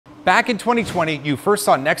Back in 2020, you first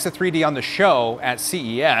saw Nexa3D on the show at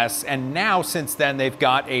CES, and now since then they've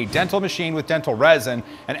got a dental machine with dental resin,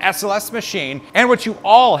 an SLS machine, and what you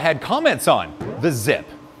all had comments on, the XiP.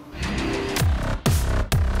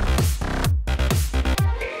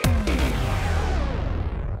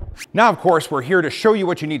 Now, of course, we're here to show you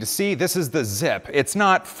what you need to see. This is the XiP. It's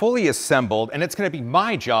not fully assembled, and it's going to be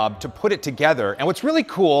my job to put it together. And what's really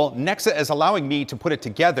cool, Nexa is allowing me to put it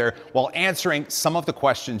together while answering some of the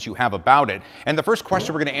questions you have about it. And the first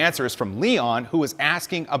question we're going to answer is from Leon, who is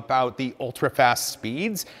asking about the ultra-fast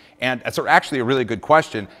speeds. And it's actually a really good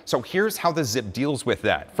question. So here's how the XiP deals with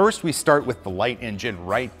that. First, we start with the light engine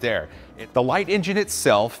right there. The light engine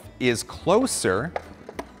itself is closer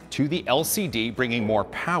to the LCD, bringing more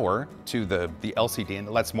power to the LCD, and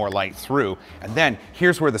it lets more light through. And then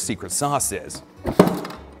here's where the secret sauce is.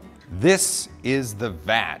 This is the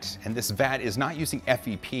vat, and this vat is not using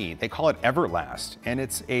FEP. They call it Everlast, and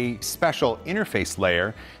it's a special interface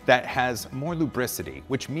layer that has more lubricity,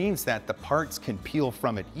 which means that the parts can peel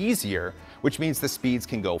from it easier, which means the speeds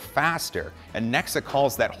can go faster. And Nexa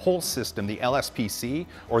calls that whole system the LSPC,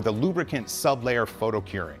 or the lubricant sublayer photo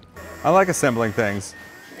curing. I like assembling things.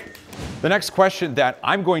 The next question that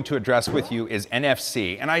I'm going to address with you is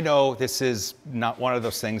NFC. And I know this is not one of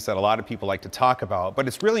those things that a lot of people like to talk about, but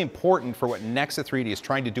it's really important for what Nexa3D is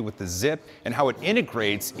trying to do with the XiP and how it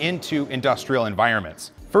integrates into industrial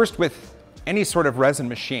environments. First, with any sort of resin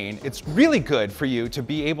machine, it's really good for you to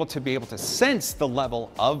be able to sense the level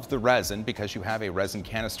of the resin because you have a resin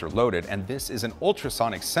canister loaded, and this is an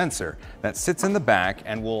ultrasonic sensor that sits in the back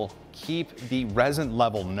and will keep the resin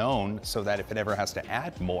level known so that if it ever has to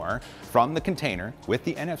add more from the container with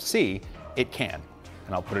the NFC, it can.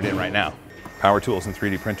 And I'll put it in right now. Power tools and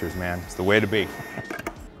 3D printers, man, it's the way to be.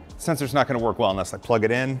 Sensor's not gonna work well unless I plug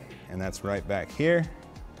it in, and that's right back here.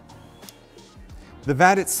 The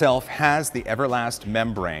vat itself has the Everlast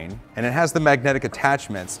membrane, and it has the magnetic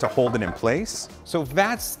attachments to hold it in place. So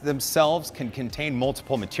vats themselves can contain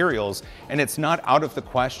multiple materials, and it's not out of the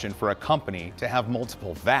question for a company to have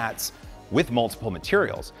multiple vats with multiple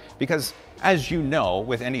materials. Because as you know,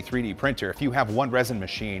 with any 3D printer, if you have one resin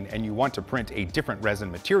machine and you want to print a different resin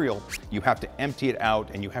material, you have to empty it out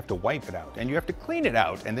and you have to wipe it out and you have to clean it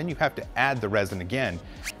out and then you have to add the resin again.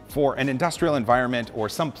 For an industrial environment or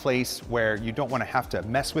some place where you don't want to have to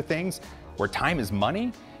mess with things, where time is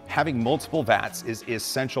money, having multiple vats is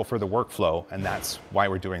essential for the workflow, and that's why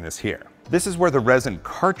we're doing this here. This is where the resin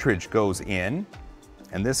cartridge goes in,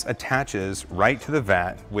 and this attaches right to the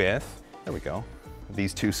vat with, there we go,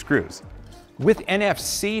 these two screws. With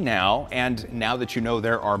NFC now, and now that you know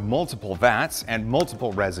there are multiple vats and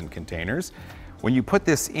multiple resin containers, when you put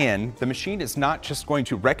this in, the machine is not just going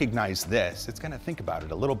to recognize this, it's going to think about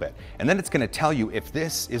it a little bit. And then it's going to tell you if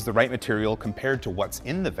this is the right material compared to what's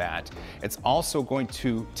in the vat. It's also going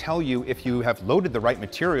to tell you if you have loaded the right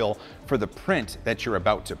material for the print that you're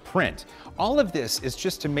about to print. All of this is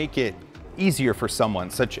just to make it easier for someone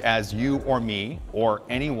such as you or me or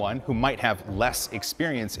anyone who might have less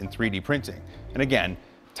experience in 3D printing. And again,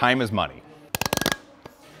 time is money.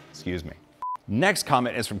 Excuse me. Next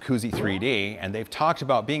comment is from Nexa3D, and they've talked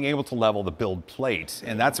about being able to level the build plate.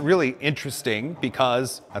 And that's really interesting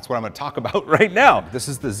because that's what I'm going to talk about right now. This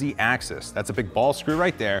is the Z-axis. That's a big ball screw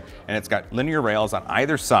right there, and it's got linear rails on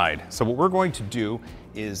either side. So what we're going to do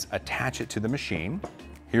is attach it to the machine.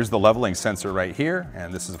 Here's the leveling sensor right here,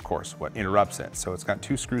 and this is of course what interrupts it. So it's got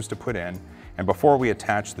two screws to put in, and before we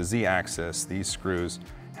attach the Z-axis, these screws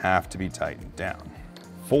have to be tightened down.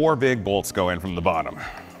 4 big bolts go in from the bottom.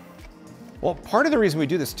 Well, part of the reason we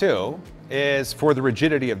do this too is for the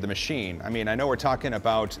rigidity of the machine. I mean, I know we're talking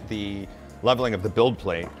about the leveling of the build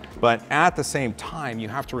plate, but at the same time, you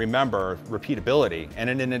have to remember repeatability. And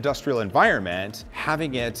in an industrial environment,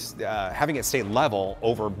 having it stay level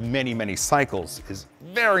over many, many cycles is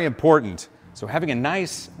very important. So having a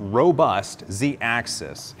nice, robust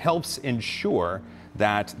Z-axis helps ensure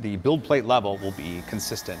that the build plate level will be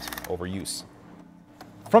consistent over use.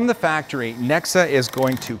 From the factory, Nexa is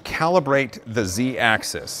going to calibrate the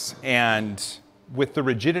Z-axis, and with the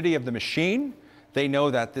rigidity of the machine, they know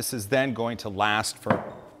that this is then going to last for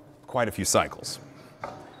quite a few cycles.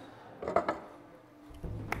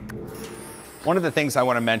 One of the things I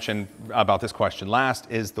want to mention about this question last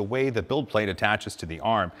is the way the build plate attaches to the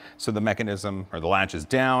arm. So the mechanism or the latch is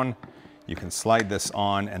down, you can slide this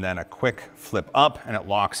on and then a quick flip up and it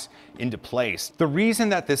locks into place. The reason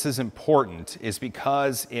that this is important is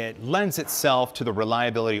because it lends itself to the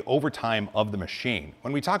reliability over time of the machine.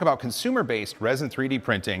 When we talk about consumer-based resin 3D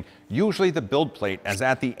printing, usually the build plate is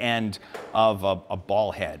at the end of a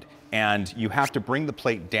ball head. and you have to bring the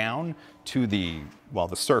plate down to the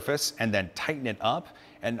surface and then tighten it up.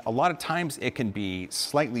 And a lot of times it can be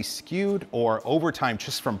slightly skewed, or over time,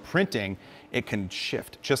 just from printing, it can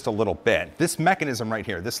shift just a little bit. This mechanism right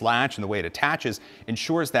here, this latch and the way it attaches,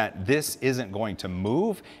 ensures that this isn't going to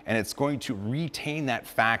move, and it's going to retain that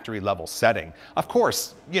factory level setting. Of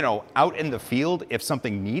course, you know, out in the field, if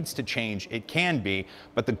something needs to change, it can be,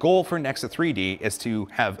 but the goal for Nexa3D is to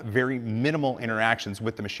have very minimal interactions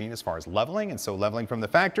with the machine as far as leveling, and so leveling from the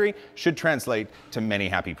factory should translate to many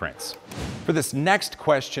happy prints. For this next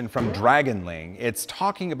question from Dragonling, it's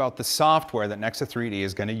talking about the software that Nexa3D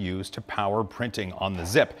is going to use to power printing on the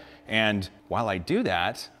XiP. And while I do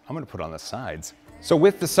that, I'm going to put on the sides. So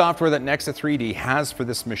with the software that Nexa3D has for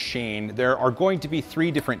this machine, there are going to be 3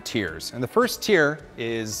 different tiers. And the first tier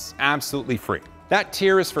is absolutely free. That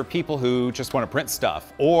tier is for people who just want to print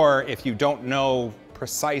stuff, or if you don't know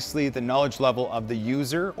precisely the knowledge level of the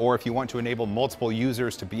user, or if you want to enable multiple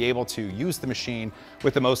users to be able to use the machine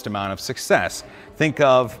with the most amount of success. Think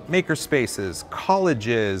of maker spaces,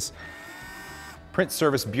 colleges, print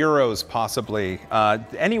service bureaus possibly,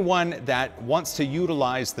 anyone that wants to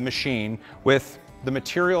utilize the machine with the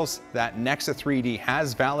materials that Nexa3D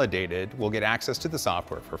has validated will get access to the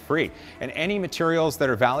software for free. And any materials that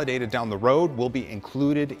are validated down the road will be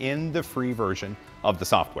included in the free version of the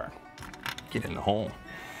software. Get in the hole.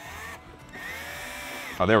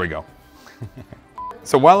 Oh, there we go.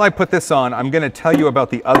 So while I put this on, I'm going to tell you about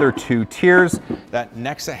the other 2 tiers that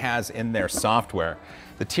Nexa has in their software.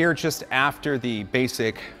 The tier just after the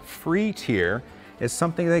basic free tier is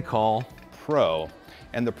something they call Pro.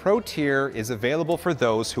 And the Pro tier is available for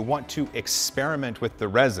those who want to experiment with the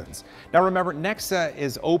resins. Now remember, Nexa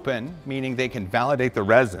is open, meaning they can validate the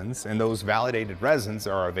resins, and those validated resins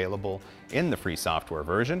are available in the free software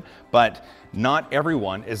version, but not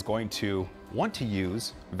everyone is going to want to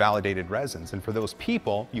use validated resins. And for those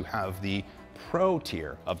people, you have the Pro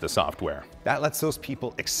tier of the software. That lets those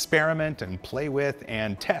people experiment and play with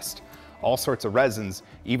and test all sorts of resins,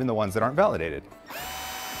 even the ones that aren't validated.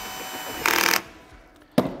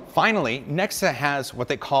 Finally, Nexa has what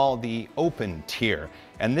they call the open tier,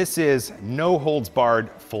 and this is no holds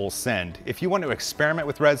barred, full send. If you want to experiment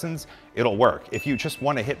with resins, it'll work. If you just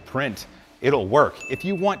want to hit print, it'll work. If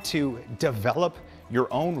you want to develop your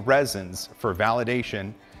own resins for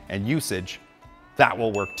validation and usage, that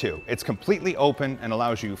will work too. It's completely open and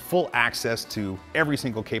allows you full access to every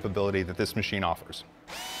single capability that this machine offers.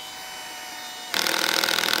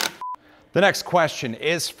 The next question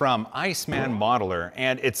is from Iceman Modeler,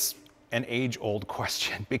 and it's an age-old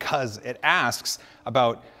question because it asks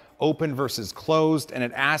about open versus closed, and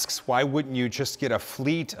it asks why wouldn't you just get a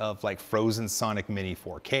fleet of like frozen Sonic Mini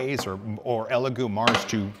 4Ks or Elegoo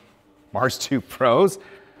Mars 2 Pros?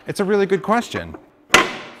 It's a really good question,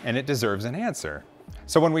 and it deserves an answer.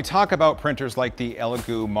 So when we talk about printers like the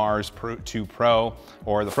Elegoo Mars 2 Pro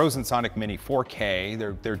or the Frozen Sonic Mini 4K,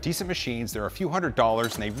 they're decent machines, they're a few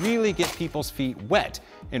 $100s, and they really get people's feet wet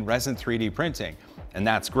in resin 3D printing, and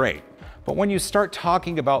that's great. But when you start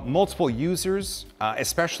talking about multiple users,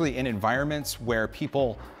 especially in environments where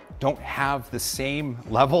people don't have the same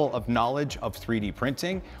level of knowledge of 3D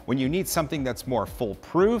printing, when you need something that's more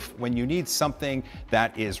foolproof, when you need something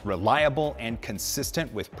that is reliable and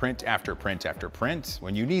consistent with print after print after print,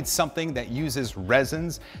 when you need something that uses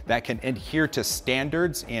resins that can adhere to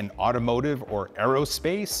standards in automotive or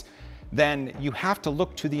aerospace, then you have to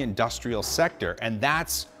look to the industrial sector, and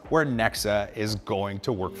that's where Nexa is going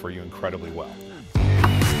to work for you incredibly well.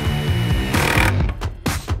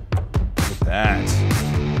 Look at that.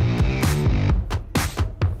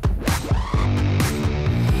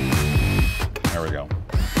 There we go.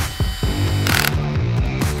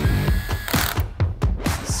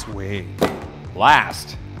 Sweet.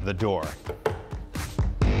 Blast the door.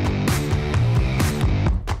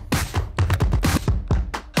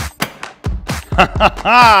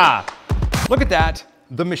 Look at that.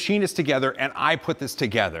 The machine is together and I put this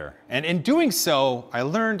together. And in doing so, I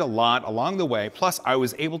learned a lot along the way, plus I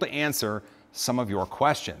was able to answer some of your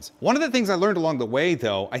questions. One of the things I learned along the way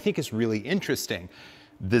though, I think is really interesting.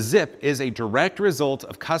 The XiP is a direct result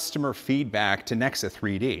of customer feedback to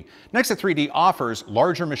Nexa3D. Nexa3D offers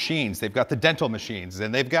larger machines. They've got the dental machines,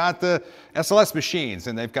 and they've got the SLS machines,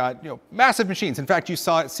 and they've got massive machines. In fact, you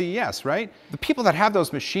saw at CES, right? The people that have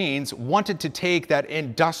those machines wanted to take that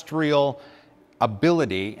industrial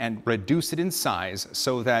ability and reduce it in size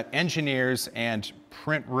so that engineers and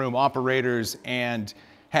print room operators and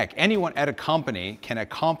heck, anyone at a company can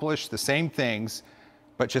accomplish the same things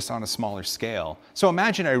but just on a smaller scale. So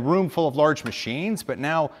imagine a room full of large machines, but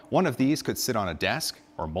now one of these could sit on a desk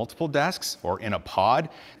or multiple desks, or in a pod,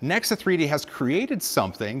 Nexa3D has created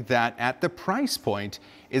something that at the price point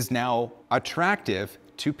is now attractive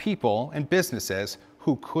to people and businesses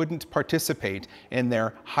who couldn't participate in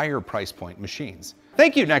their higher price point machines.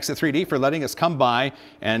 Thank you, Nexa3D, for letting us come by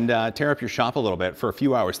and tear up your shop a little bit for a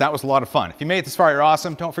few hours. That was a lot of fun. If you made it this far, you're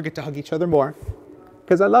awesome. Don't forget to hug each other more,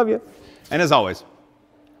 because I love you. And as always,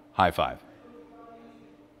 high five.